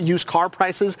car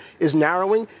prices is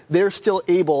narrowing, they're still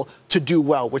able to do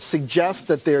well, which suggests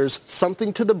that there's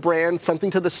something to the brand,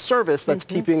 something to the service that's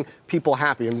keeping people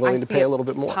happy and willing to pay a little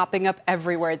bit more. Popping up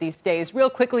everywhere these days. Real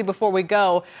quickly before we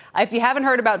go, if you haven't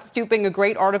heard about stooping, a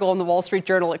great article in the Wall Street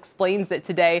Journal explains it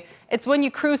today. It's when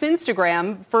you cruise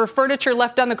Instagram for furniture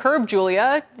left on the curb,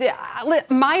 Julia.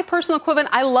 My personal equivalent,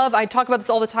 I talk about this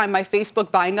all the time, my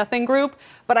Facebook Buy Nothing group,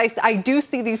 but I do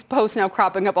see these posts now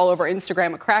cropping up all over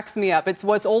Instagram. It cracks me up. It's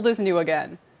what's old is new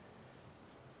again.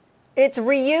 It's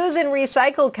reuse and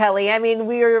recycle, Kelly.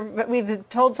 We've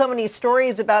told so many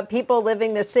stories about people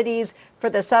leaving the cities for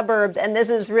the suburbs, and this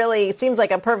is really seems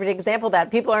like a perfect example of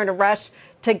that. People are in a rush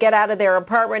to get out of their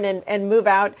apartment and move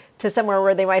out to somewhere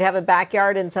where they might have a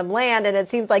backyard and some land, and it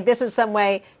seems like this is some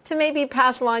way to maybe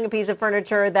pass along a piece of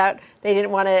furniture that they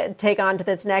didn't want to take on to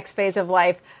this next phase of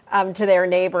life to their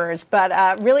neighbors.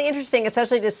 But really interesting,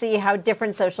 especially to see how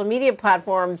different social media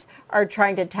platforms are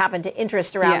trying to tap into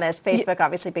interest around this. Facebook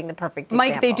obviously being the perfect example.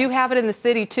 Mike, they do have it in the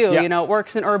city too. It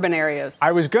works in urban areas.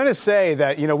 I was going to say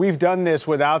that, we've done this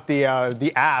without the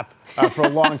app for a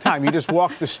long time. You just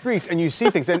walk the streets and you see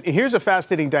things. And here's a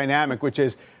fascinating dynamic, which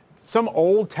is some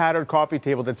old tattered coffee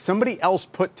table that somebody else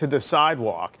put to the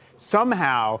sidewalk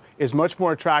somehow is much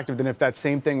more attractive than if that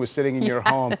same thing was sitting in your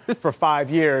home for 5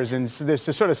 years. And so there's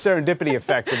a sort of serendipity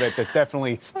effect of it that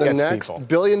definitely gets people. The next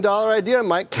billion-dollar idea,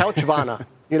 Mike, Couchvana.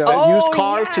 Used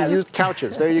cars to used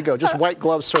couches. There you go. Just white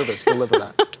glove service. Deliver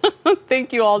that.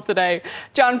 Thank you all today.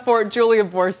 John Fort, Julia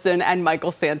Boorstin, and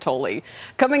Michael Santoli.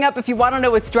 Coming up, if you want to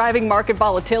know what's driving market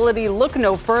volatility, look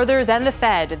no further than the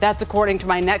Fed. That's according to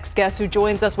my next guest, who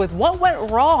joins us with what went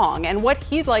wrong and what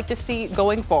he'd like to see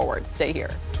going forward. Stay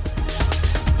here.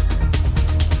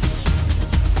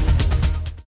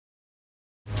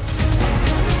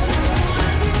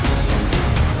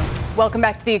 Welcome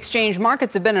back to the exchange.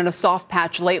 Markets have been in a soft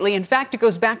patch lately. In fact, it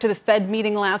goes back to the Fed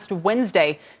meeting last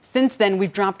Wednesday. Since then,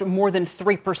 we've dropped more than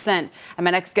 3%. And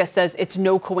my next guest says it's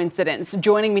no coincidence.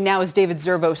 Joining me now is David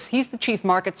Zervos. He's the chief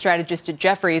market strategist at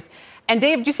Jefferies. And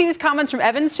Dave, did you see these comments from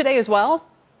Evans today as well?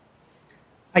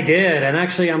 I did. And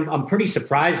actually, I'm pretty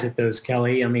surprised at those,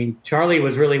 Kelly. I mean, Charlie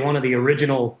was really one of the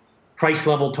original price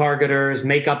level targeters,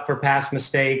 make up for past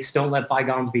mistakes, don't let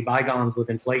bygones be bygones with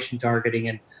inflation targeting.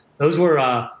 And those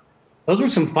were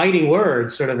some fighting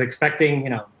words, sort of expecting,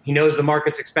 he knows the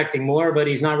market's expecting more, but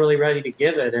he's not really ready to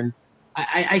give it. And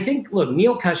I think, look,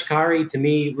 Neil Kashkari, to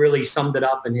me, really summed it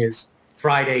up in his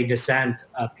Friday dissent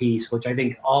piece, which I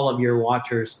think all of your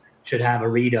watchers should have a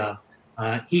read of.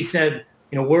 He said,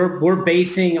 we're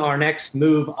basing our next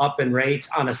move up in rates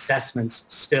on assessments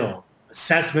still.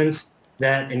 Assessments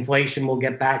that inflation will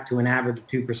get back to an average of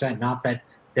 2%, not that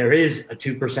there is a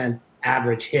 2%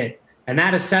 average hit. And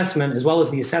that assessment, as well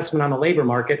as the assessment on the labor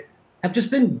market, have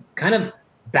just been kind of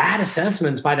bad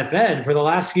assessments by the Fed for the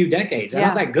last few decades. They're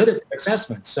not that good at their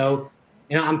assessments. So,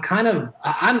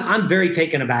 I'm very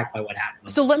taken aback by what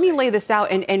happened. So let me lay this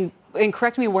out and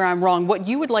correct me where I'm wrong. What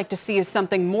you would like to see is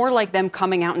something more like them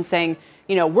coming out and saying,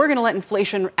 we're going to let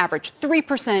inflation average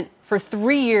 3% for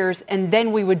 3 years, and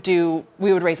then we would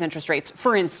raise interest rates,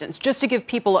 for instance, just to give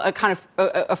people a kind of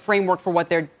a framework for what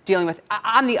they're dealing with.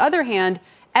 On the other hand,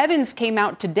 Evans came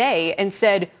out today and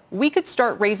said we could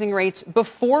start raising rates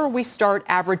before we start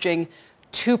averaging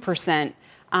 2%,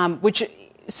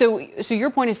 so your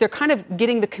point is they're kind of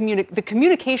getting the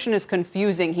communication is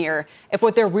confusing here if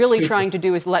what they're really trying to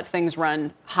do is let things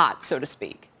run hot, so to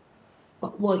speak.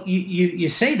 Well, you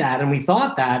say that, and we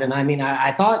thought that, and I mean,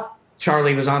 I thought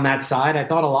Charlie was on that side. I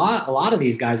thought a lot of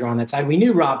these guys were on that side. We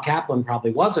knew Rob Kaplan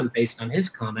probably wasn't based on his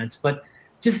comments, but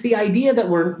just the idea that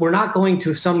we're not going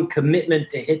to some commitment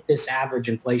to hit this average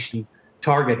inflation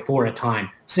target for a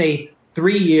time, say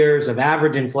 3 years of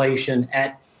average inflation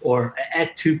at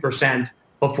 2%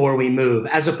 before we move,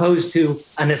 as opposed to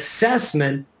an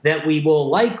assessment that we will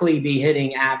likely be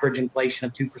hitting average inflation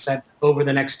of 2% over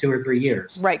the next 2 or 3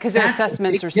 years. Right, because their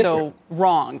assessments are so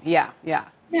wrong. Yeah.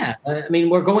 Yeah, I mean,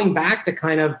 we're going back to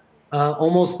kind of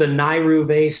almost the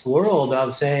Nairu-based world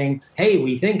of saying, hey,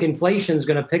 we think inflation is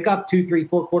going to pick up 2, 3,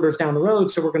 4 quarters down the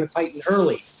road, so we're going to tighten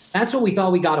early. That's what we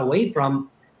thought we got away from.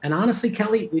 And honestly,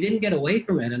 Kelly, we didn't get away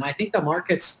from it. And I think the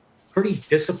market's pretty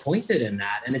disappointed in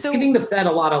that. And it's giving the Fed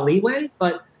a lot of leeway,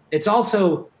 but it's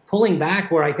also pulling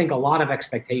back where I think a lot of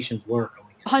expectations were.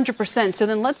 100%. So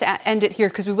then let's end it here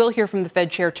because we will hear from the Fed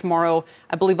chair tomorrow.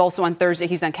 I believe also on Thursday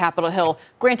he's on Capitol Hill.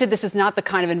 Granted, this is not the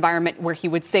kind of environment where he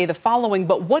would say the following,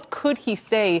 but what could he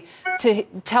say to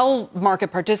tell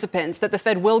market participants that the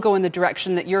Fed will go in the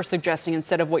direction that you're suggesting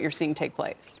instead of what you're seeing take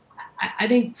place? I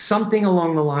think something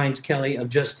along the lines, Kelly, of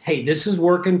just, hey, this is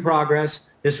work in progress.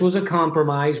 This was a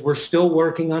compromise. We're still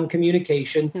working on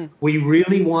communication. We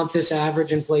really want this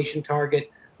average inflation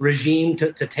target regime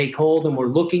to take hold, and we're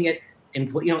looking at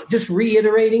just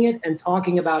reiterating it and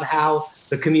talking about how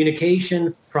the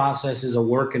communication process is a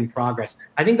work in progress.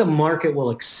 I think the market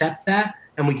will accept that,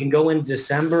 and we can go into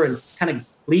December and kind of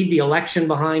leave the election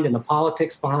behind and the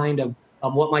politics behind of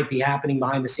what might be happening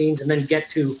behind the scenes, and then get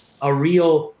to a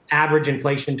real average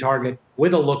inflation target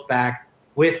with a look back,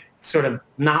 with sort of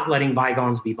not letting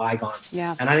bygones be bygones.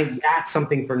 Yeah. And I think that's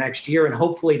something for next year, and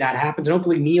hopefully that happens, and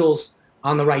hopefully Neil's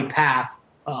on the right path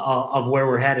of where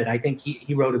we're headed. I think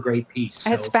he wrote a great piece.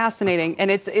 So. It's fascinating. And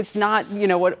it's not,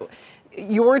 what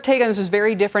your take on this was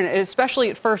very different, especially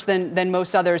at first than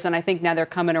most others. And I think now they're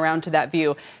coming around to that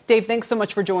view. Dave, thanks so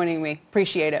much for joining me.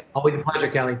 Appreciate it. Always a pleasure,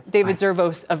 Kelly. David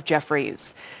Zervos of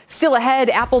Jefferies. Still ahead,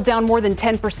 Apple down more than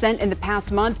 10% in the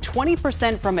past month,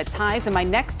 20% from its highs. And my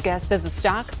next guest says the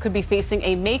stock could be facing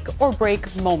a make or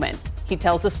break moment. He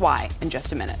tells us why in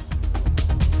just a minute.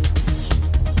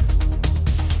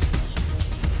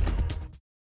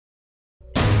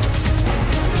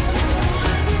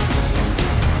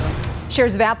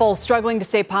 Shares of Apple struggling to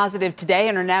stay positive today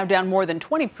and are now down more than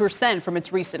 20% from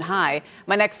its recent high.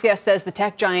 My next guest says the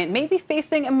tech giant may be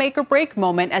facing a make-or-break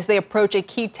moment as they approach a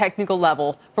key technical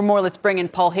level. For more, let's bring in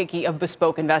Paul Hickey of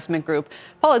Bespoke Investment Group.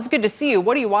 Paul, it's good to see you.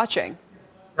 What are you watching?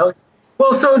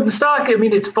 Well, so the stock,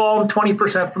 it's fallen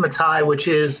 20% from its high, which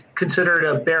is considered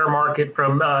a bear market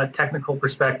from a technical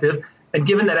perspective. And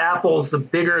given that Apple's the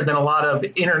bigger than a lot of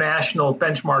international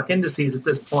benchmark indices at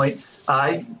this point,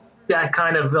 that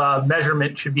kind of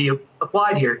measurement should be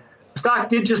applied here. The stock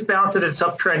did just bounce at its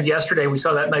uptrend yesterday. We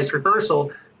saw that nice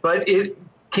reversal, but the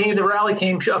rally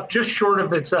came up just short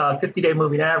of its 50-day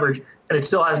moving average, and it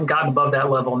still hasn't gotten above that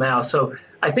level now. So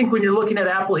I think when you're looking at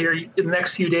Apple here, the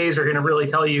next few days are going to really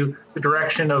tell you the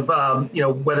direction of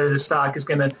whether the stock is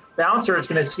going to bounce or it's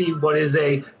going to see what is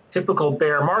a typical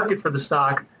bear market for the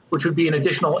stock, which would be an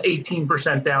additional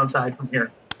 18% downside from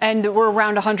here. And we're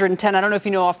around 110. I don't know if you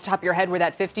know off the top of your head where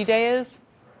that 50-day is.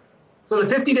 So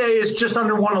the 50-day is just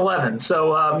under 111.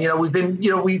 So we've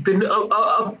been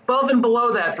above and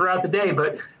below that throughout the day.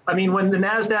 But when the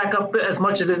Nasdaq up as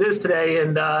much as it is today,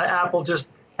 and Apple just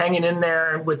hanging in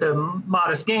there with a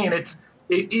modest gain,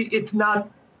 it's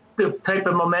not the type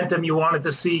of momentum you wanted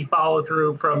to see follow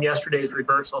through from yesterday's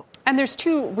reversal. And there's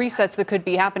two resets that could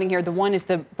be happening here. The one is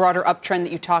the broader uptrend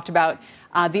that you talked about.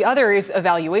 The other is a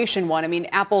valuation one.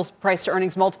 Apple's price to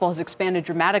earnings multiple has expanded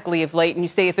dramatically of late. And you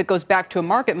say if it goes back to a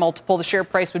market multiple, the share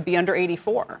price would be under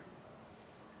 84.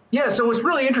 Yeah, so what's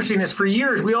really interesting is for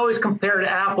years, we always compared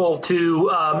Apple to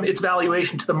its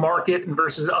valuation to the market and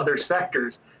versus other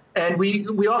sectors. And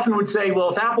we often would say, well,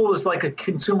 if Apple was like a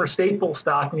consumer staple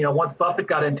stock, once Buffett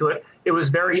got into it, it was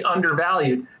very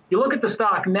undervalued. You look at the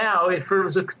stock now, if it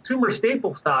was a consumer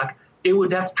staple stock, it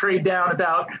would have to trade down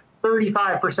about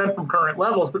 35% from current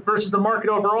levels, but versus the market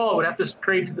overall, it would have to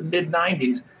trade to the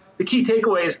mid-90s. The key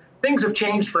takeaway is things have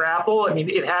changed for Apple.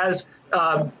 It has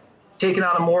taken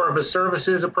on a more of a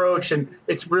services approach, and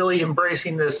it's really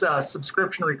embracing this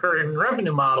subscription recurring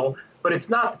revenue model, but it's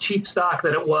not the cheap stock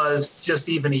that it was just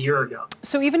even a year ago.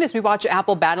 So even as we watch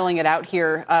Apple battling it out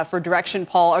here for direction,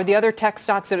 Paul, are the other tech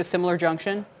stocks at a similar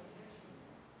junction?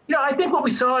 Yeah, I think what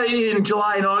we saw in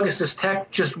July and August is tech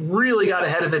just really got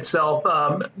ahead of itself,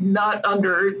 not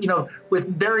under,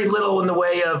 with very little in the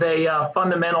way of a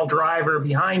fundamental driver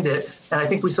behind it. And I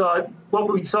think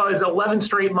what we saw is 11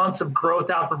 straight months of growth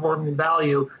outperforming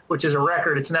value, which is a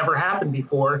record. It's never happened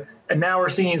before. And now we're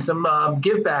seeing some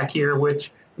give back here,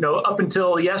 which, up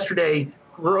until yesterday,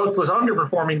 growth was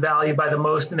underperforming value by the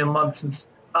most in a month since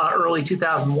early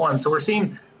 2001. So we're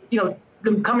seeing,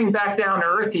 them coming back down to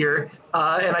earth here.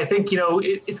 And I think,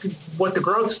 it's what the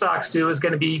growth stocks do is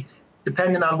going to be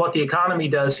dependent on what the economy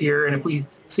does here. And if we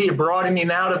see a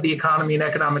broadening out of the economy and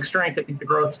economic strength, I think the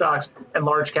growth stocks and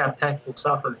large cap tech will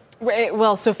suffer.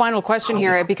 Well, so final question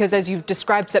here, because as you've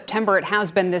described September, it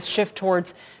has been this shift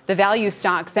towards the value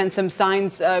stocks and some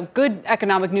signs, good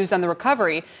economic news on the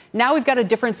recovery. Now we've got a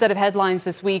different set of headlines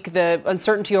this week, the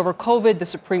uncertainty over COVID, the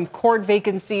Supreme Court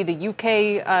vacancy, the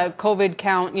UK COVID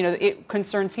count,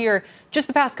 concerns here. Just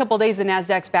the past couple of days, the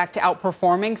Nasdaq's back to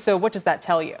outperforming. So what does that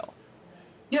tell you?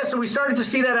 Yeah, so we started to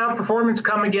see that outperformance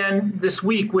come again this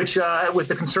week, which with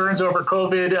the concerns over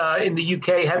COVID in the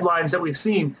UK headlines that we've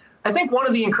seen. I think one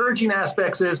of the encouraging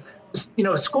aspects is,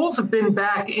 schools have been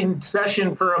back in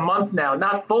session for a month now,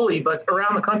 not fully, but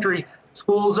around the country,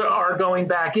 schools are going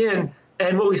back in.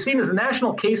 And what we've seen is the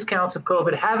national case counts of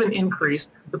COVID haven't increased.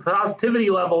 The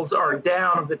positivity levels are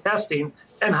down of the testing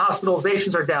and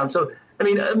hospitalizations are down. So,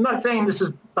 I'm not saying this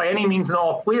is by any means an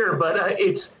all clear, but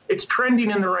it's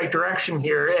trending in the right direction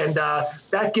here. And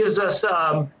that gives us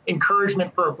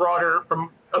encouragement for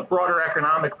from a broader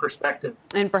economic perspective.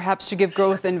 And perhaps to give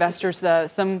growth investors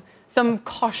some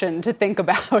caution to think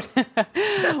about.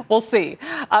 We'll see.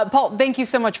 Paul, thank you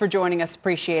so much for joining us.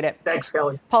 Appreciate it. Thanks,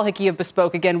 Kelly. Paul Hickey of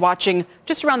Bespoke, again, watching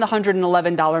just around the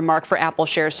 $111 mark for Apple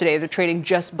shares today. They're trading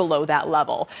just below that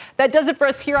level. That does it for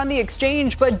us here on The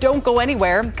Exchange, but don't go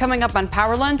anywhere. Coming up on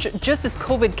Power Lunch, just as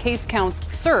COVID case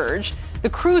counts surge, the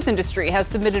cruise industry has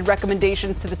submitted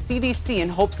recommendations to the CDC in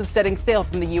hopes of setting sail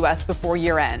from the U.S. before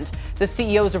year end. The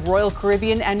CEOs of Royal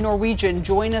Caribbean and Norwegian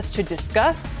join us to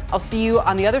discuss. I'll see you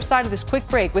on the other side of this quick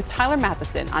break with Tyler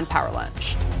Matheson on Power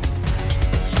Lunch.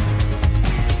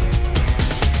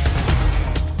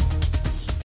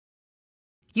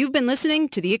 You've been listening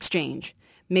to The Exchange.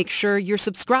 Make sure you're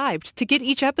subscribed to get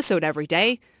each episode every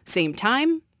day. Same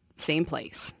time, same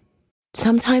place.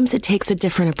 Sometimes it takes a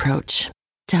different approach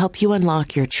to help you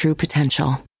unlock your true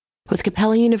potential. With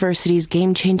Capella University's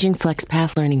game-changing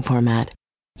FlexPath learning format,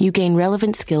 you gain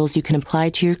relevant skills you can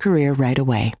apply to your career right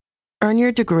away. Earn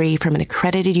your degree from an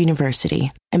accredited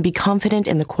university and be confident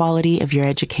in the quality of your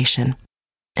education.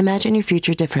 Imagine your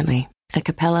future differently at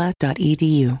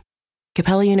capella.edu.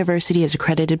 Capella University is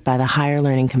accredited by the Higher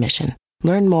Learning Commission.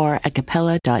 Learn more at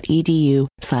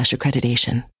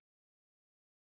capella.edu/accreditation.